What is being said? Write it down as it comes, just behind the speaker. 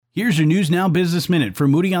Here's your News Now Business Minute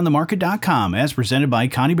from MoodyOnTheMarket.com, as presented by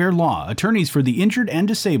Connie Bear Law, attorneys for the injured and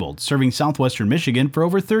disabled, serving southwestern Michigan for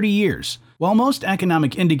over 30 years. While most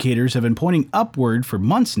economic indicators have been pointing upward for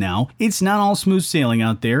months now, it's not all smooth sailing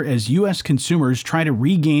out there as U.S. consumers try to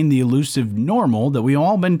regain the elusive normal that we've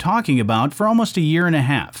all been talking about for almost a year and a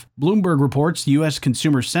half. Bloomberg reports U.S.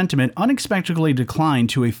 consumer sentiment unexpectedly declined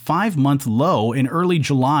to a 5-month low in early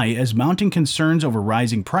July as mounting concerns over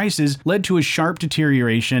rising prices led to a sharp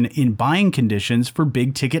deterioration in buying conditions for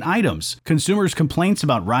big-ticket items. Consumers' complaints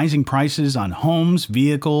about rising prices on homes,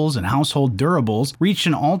 vehicles, and household durables reached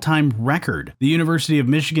an all-time record. The University of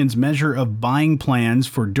Michigan's measure of buying plans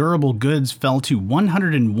for durable goods fell to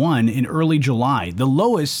 101 in early July, the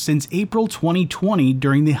lowest since April 2020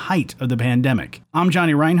 during the height of the pandemic. I'm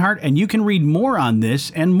Johnny Reinhardt, and you can read more on this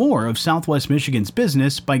and more of Southwest Michigan's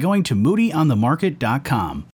business by going to MoodyOnTheMarket.com.